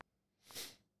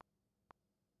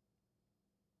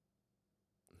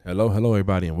Hello,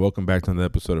 everybody, and welcome back to another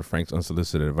episode of Frank's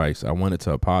Unsolicited Advice. I wanted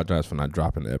to apologize for not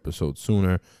dropping the episode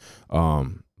sooner,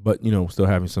 but still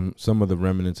having some of the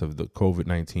remnants of the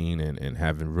COVID-19 and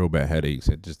having real bad headaches.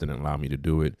 It just didn't allow me to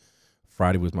do it.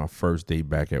 Friday was my first day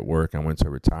back at work. I went to a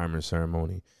retirement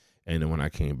ceremony, and then when I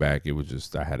came back, it was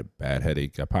just I had a bad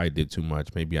headache. I probably did too much.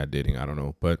 Maybe I didn't. I don't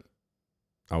know, but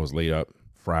I was laid up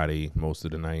Friday most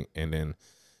of the night, and then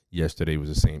yesterday was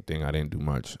the same thing. I didn't do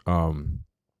much.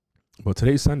 Well,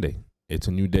 today's Sunday. It's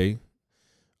a new day.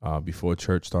 Before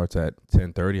church starts at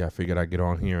 10:30, I figured I'd get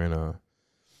on here and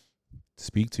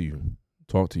speak to you,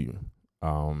 talk to you.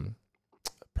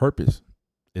 Purpose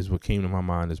is what came to my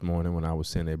mind this morning when I was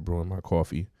sitting there brewing my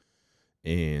coffee,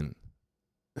 and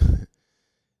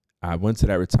I went to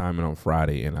that retirement on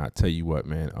Friday, and I tell you what,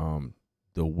 man,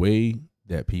 the way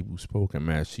that people spoke at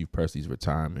Master Chief Presley's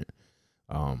retirement,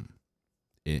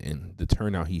 and the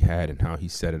turnout he had and how he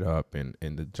set it up and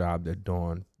the job that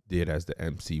Dawn did as the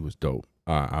MC was dope.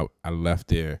 I left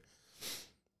there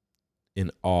in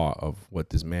awe of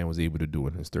what this man was able to do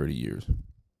in his 30 years.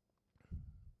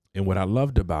 And what I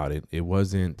loved about it, it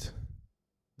wasn't,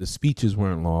 the speeches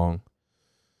weren't long.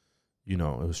 It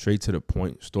was straight to the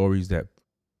point, stories that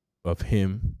of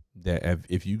him that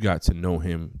if you got to know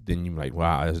him, then you're like,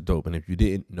 wow, that's dope. And if you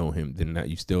didn't know him, then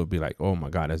you still be like, oh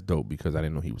my God, that's dope because I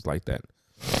didn't know he was like that.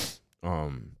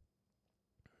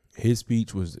 His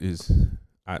speech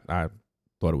I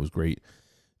thought it was great.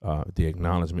 The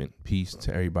acknowledgement piece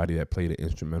to everybody that played an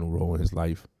instrumental role in his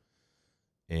life,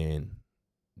 and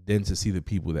then to see the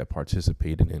people that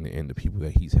participated in it and the people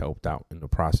that he's helped out in the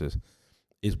process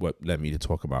is what led me to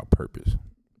talk about purpose.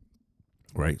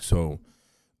 Right. So,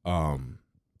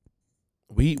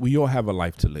 we all have a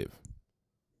life to live,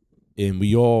 and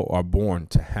we all are born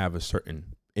to have a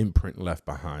certain imprint left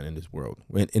behind in this world.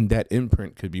 And that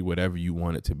imprint could be whatever you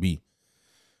want it to be.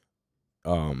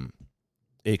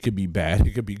 It could be bad,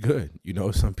 it could be good.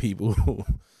 Some people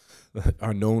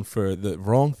are known for the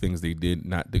wrong things they did,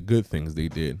 not the good things they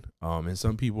did. And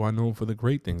some people are known for the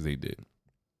great things they did.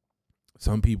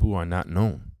 Some people are not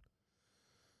known.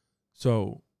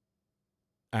 So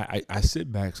I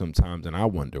sit back sometimes and I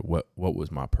wonder what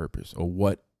was my purpose, or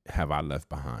what have I left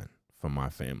behind for my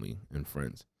family and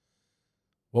friends?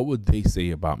 What would they say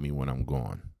about me when I'm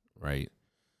gone, right?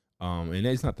 And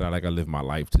it's not that I live my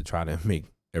life to try to make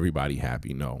everybody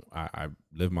happy. No, I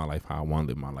live my life how I want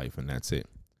to live my life, and that's it.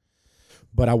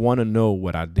 But I want to know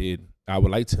what I did. I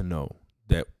would like to know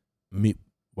that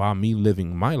while me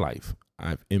living my life,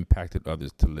 I've impacted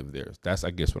others to live theirs. That's,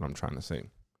 I guess, what I'm trying to say.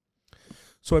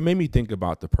 So it made me think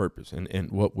about the purpose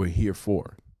and what we're here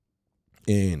for.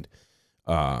 And,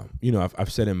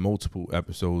 I've said in multiple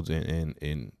episodes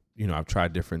and I've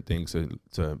tried different things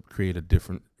to create a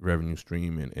different revenue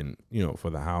stream and for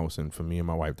the house and for me and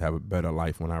my wife to have a better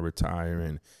life when I retire.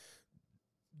 And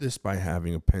despite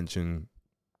having a pension,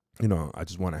 I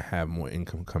just want to have more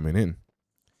income coming in.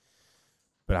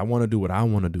 But I want to do what I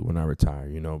want to do when I retire,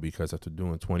 because after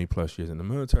doing 20 plus years in the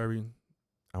military,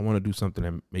 I want to do something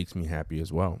that makes me happy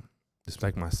as well. It's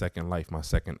like my second life, my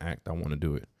second act. I want to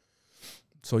do it.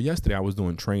 So yesterday I was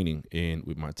doing training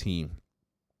with my team.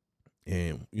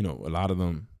 And, a lot of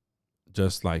them,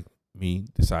 just like me,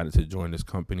 decided to join this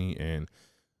company. And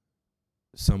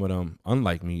some of them,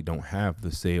 unlike me, don't have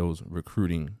the sales,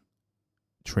 recruiting,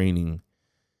 training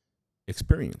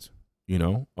experience.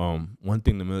 One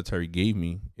thing the military gave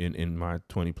me in my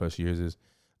 20 plus years is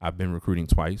I've been recruiting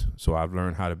twice. So I've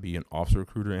learned how to be an officer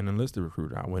recruiter and enlisted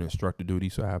recruiter. I went instructor duty,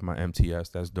 so I have my MTS.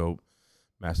 That's dope.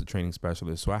 Master training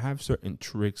specialist. So I have certain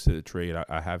tricks to the trade.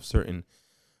 I have certain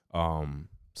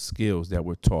skills that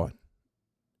were taught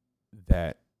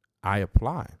that I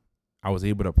apply. I was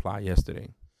able to apply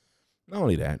yesterday. Not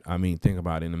only that, think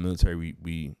about it. In the military,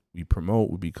 we promote,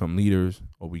 we become leaders,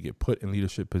 or we get put in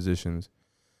leadership positions.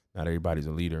 Not everybody's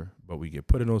a leader, but we get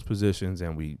put in those positions,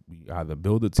 and we either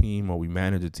build a team, or we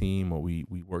manage a team, or we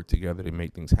work together to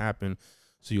make things happen.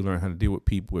 So you learn how to deal with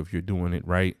people if you're doing it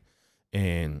right,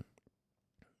 and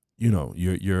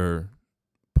you're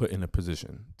put in a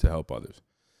position to help others.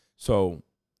 So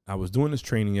I was doing this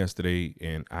training yesterday,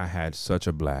 and I had such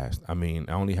a blast. I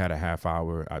only had a half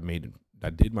hour. I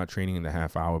did my training in the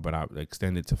half hour, but I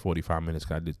extended to 45 minutes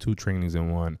because I did 2 trainings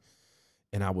in one,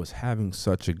 and I was having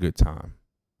such a good time.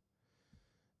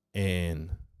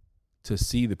 And to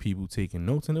see the people taking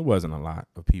notes, and there wasn't a lot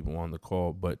of people on the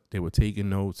call, but they were taking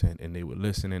notes and they were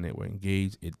listening, they were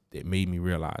engaged. It made me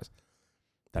realize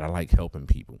that I like helping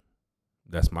people.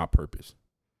 That's my purpose.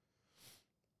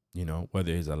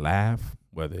 Whether it's a laugh,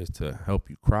 whether it's to help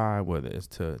you cry, whether it's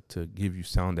to give you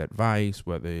sound advice,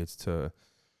 whether it's to,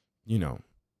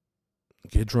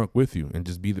 Get drunk with you and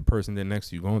just be the person that next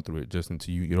to you going through it just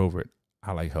until you get over it.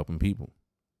 I like helping people.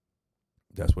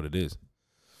 That's what it is.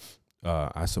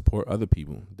 I support other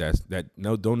people.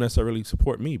 Don't necessarily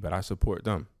support me, but I support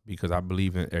them because I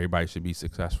believe in everybody should be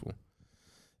successful.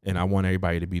 And I want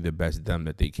everybody to be the best them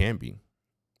that they can be.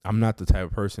 I'm not the type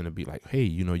of person to be like, hey,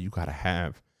 you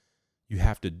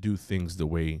have to do things the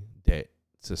way that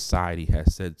society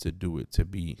has said to do it to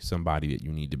be somebody that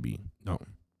you need to be. No,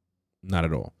 not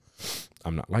at all.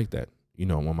 I'm not like that.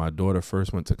 When my daughter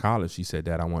first went to college, she said,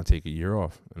 Dad, I want to take a year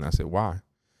off. And I said, why?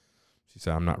 She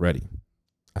said, I'm not ready.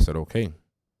 I said, okay.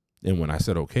 And when I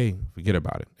said, okay, forget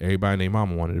about it. Everybody and their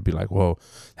mama wanted to be like, well,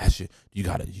 she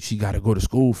got to go to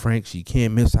school, Frank. She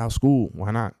can't miss out school.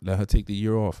 Why not? Let her take the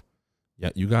year off. Yeah,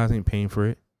 you guys ain't paying for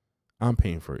it. I'm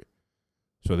paying for it.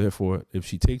 So therefore, if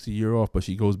she takes a year off, but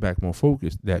she goes back more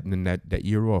focused, that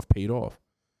year off paid off.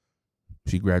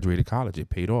 She graduated college. It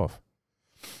paid off.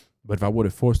 But if I would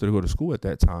have forced her to go to school at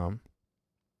that time,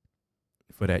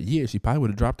 for that year, she probably would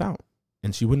have dropped out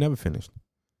and she would never finished.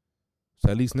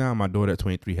 So at least now my daughter at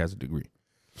 23 has a degree.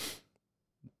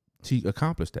 She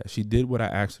accomplished that. She did what I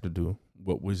asked her to do,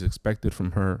 what was expected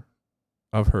from her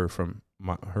from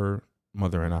her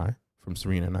mother and I, from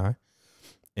Serena and I,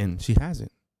 and she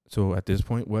hasn't. So at this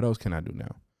point, what else can I do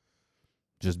now?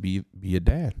 Just be a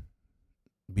dad.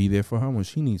 Be there for her when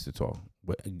she needs to talk.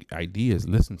 But ideas,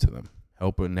 listen to them.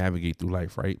 Help her navigate through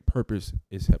life, right? Purpose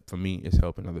for me is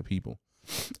helping other people.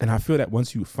 And I feel that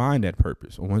once you find that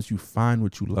purpose, or once you find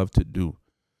what you love to do,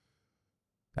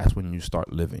 that's when you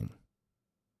start living.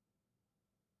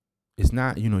 It's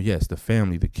not, yes, the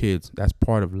family, the kids, that's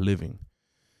part of living.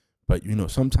 But,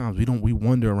 sometimes we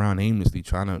wander around aimlessly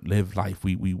trying to live life.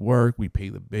 We work, we pay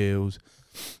the bills.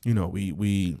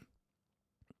 We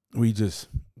just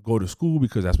go to school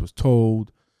because that's what's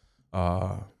told.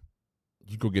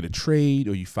 You go get a trade,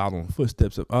 or you follow in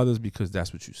footsteps of others because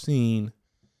that's what you've seen.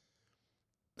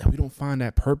 And we don't find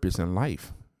that purpose in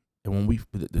life. And when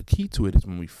the key to it is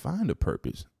when we find a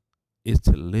purpose is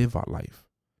to live our life.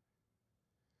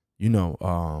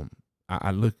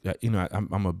 I look at,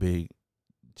 I'm a big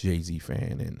Jay-Z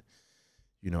fan, and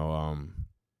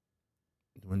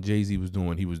when Jay-Z was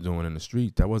doing in the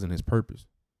street, that wasn't his purpose.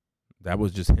 That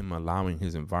was just him allowing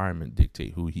his environment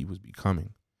dictate who he was becoming.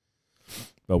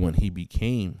 But when he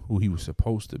became who he was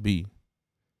supposed to be,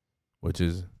 which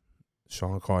is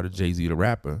Sean Carter, Jay-Z, the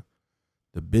rapper,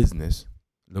 the business,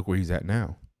 look where he's at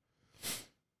now.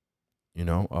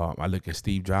 I look at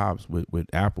Steve Jobs with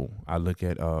Apple. I look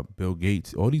at Bill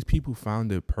Gates. All these people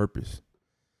found their purpose,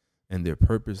 and their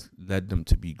purpose led them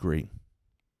to be great.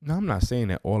 Now, I'm not saying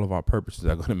that all of our purposes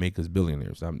are going to make us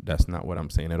billionaires. That's not what I'm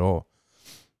saying at all.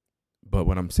 But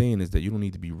what I'm saying is that you don't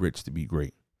need to be rich to be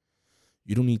great.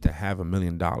 You don't need to have $1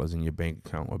 million in your bank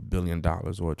account, or $1 billion,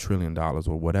 or $1 trillion, or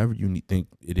whatever you think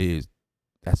it is.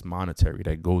 That's monetary.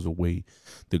 That goes away.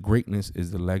 The greatness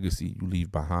is the legacy you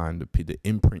leave behind, the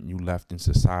imprint you left in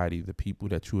society, the people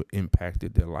that you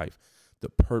impacted their life, the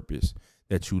purpose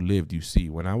that you lived. You see,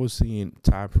 when I was seeing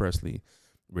Ty Presley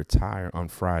retire on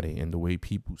Friday, and the way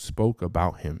people spoke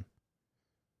about him,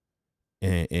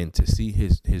 and to see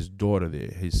his daughter there,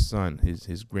 his son,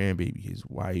 his grandbaby, his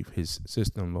wife, his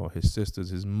sister-in-law, his sisters,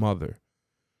 his mother,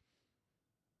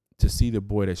 to see the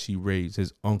boy that she raised,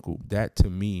 his uncle, that to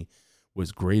me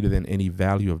was greater than any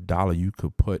value of dollar you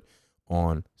could put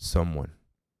on someone,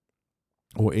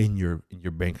 or in your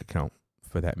bank account,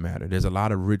 for that matter. There's a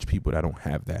lot of rich people that don't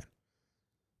have that.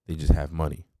 They just have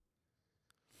money.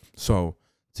 So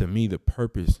to me, the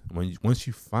purpose, once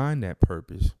you find that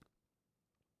purpose,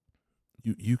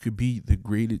 you could be the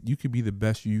greatest, you could be the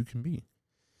best you can be.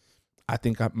 I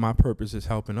think my purpose is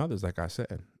helping others. Like I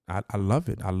said, I love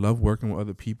it. I love working with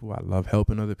other people. I love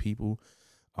helping other people.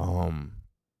 I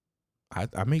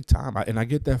make time, and I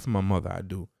get that from my mother. I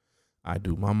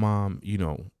do. My mom,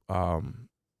 in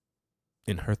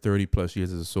her 30 plus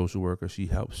years as a social worker, she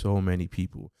helped so many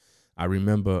people. I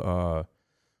remember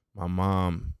my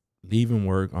mom leaving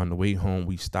work, on the way home,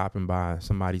 we stopping by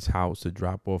somebody's house to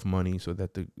drop off money so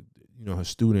that her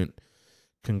student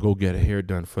can go get a hair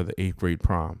done for the 8th grade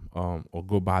prom, or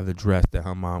go buy the dress that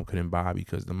her mom couldn't buy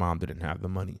because the mom didn't have the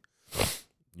money.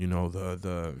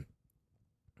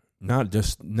 Not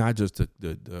just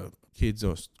the kids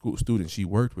or school students she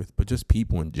worked with, but just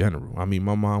people in general. I mean,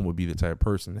 my mom would be the type of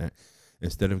person that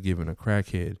instead of giving a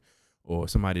crackhead or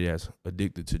somebody that's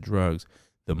addicted to drugs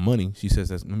the money, she says,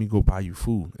 let me go buy you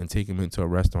food, and take them into a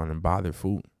restaurant and buy their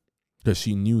food, because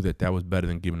she knew that was better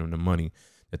than giving them the money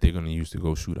that they're going to use to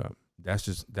go shoot up. That's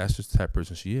just the type of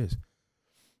person she is.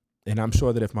 And I'm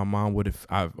sure that if my mom would have,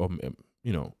 had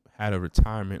a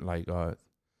retirement like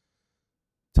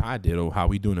Ty did, or how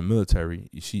we do in the military,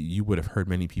 you would have heard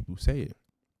many people say it.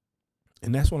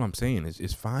 And that's what I'm saying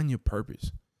is find your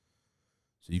purpose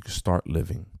so you can start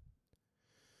living,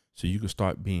 so you can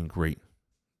start being great,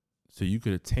 so you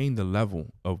could attain the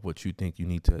level of what you think you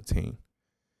need to attain.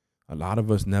 A lot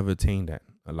of us never attain that.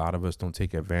 A lot of us don't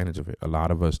take advantage of it. A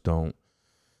lot of us don't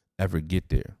ever get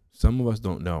there. Some of us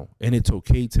don't know. And it's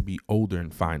okay to be older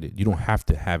and find it. You don't have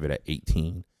to have it at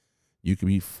 18. You could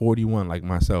be 41 like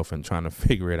myself and trying to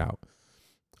figure it out.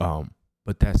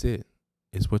 But that's it.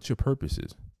 It's what your purpose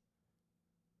is.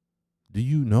 Do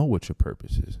you know what your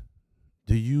purpose is?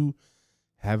 Do you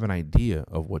have an idea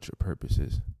of what your purpose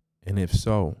is? And if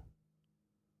so,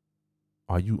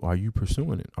 are you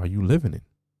pursuing it? Are you living it?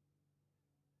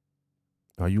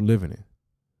 Are you living it?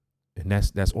 And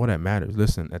that's all that matters.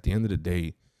 Listen, at the end of the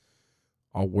day,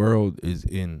 our world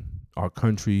our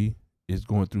country is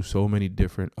going through so many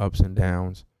different ups and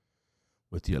downs,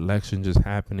 with the election just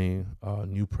happening,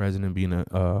 new president being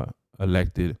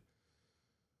elected.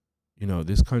 You know,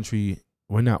 this country,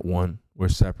 we're not one, we're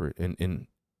separate. And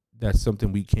that's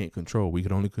something we can't control. We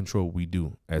can only control what we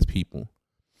do as people.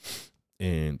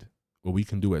 And what we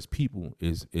can do as people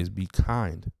is be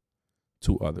kind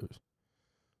to others.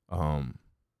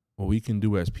 What we can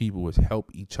do as people is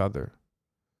help each other.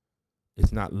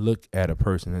 It's not look at a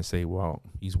person and say, well,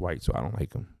 he's white, so I don't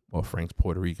like him. Or Frank's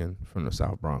Puerto Rican from the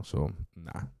South Bronx, so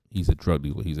nah, he's a drug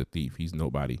dealer, he's a thief, he's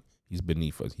nobody, he's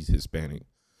beneath us, he's Hispanic.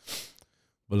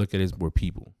 But look at it, we're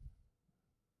people.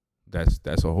 That's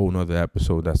a whole nother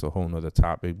episode. That's a whole nother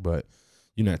topic. But,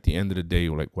 you know, at the end of the day,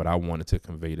 like what I wanted to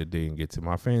convey today and get to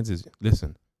my fans is,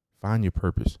 listen, find your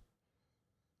purpose.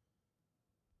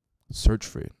 Search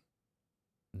for it.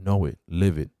 Know it.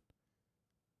 Live it.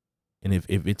 And if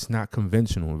it's not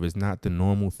conventional, if it's not the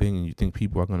normal thing, and you think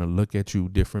people are going to look at you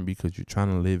different because you're trying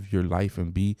to live your life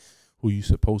and be who you're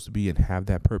supposed to be and have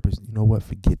that purpose, you know what?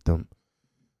 Forget them.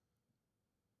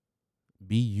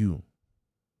 Be you.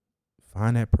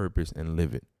 Find that purpose and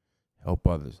live it. Help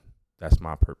others. That's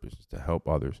my purpose, is to help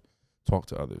others, talk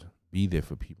to others, be there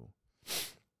for people.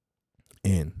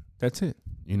 And that's it.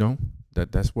 You know,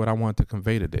 that's what I want to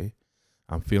convey today.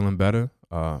 I'm feeling better.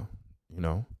 You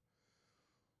know,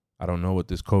 I don't know what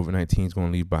this COVID-19 is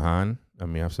going to leave behind. I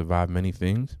mean, I've survived many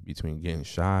things between getting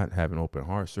shot, having open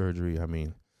heart surgery. I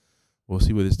mean, we'll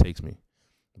see where this takes me.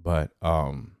 But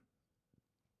I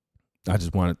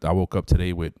woke up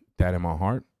today with that in my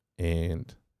heart,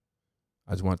 and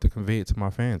I just wanted to convey it to my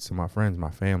fans, to my friends,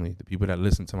 my family, the people that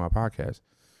listen to my podcast.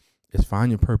 Is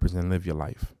find your purpose and live your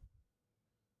life.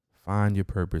 Find your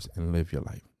purpose and live your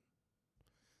life.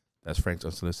 That's Frank's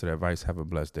Unsolicited Advice. Have a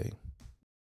blessed day.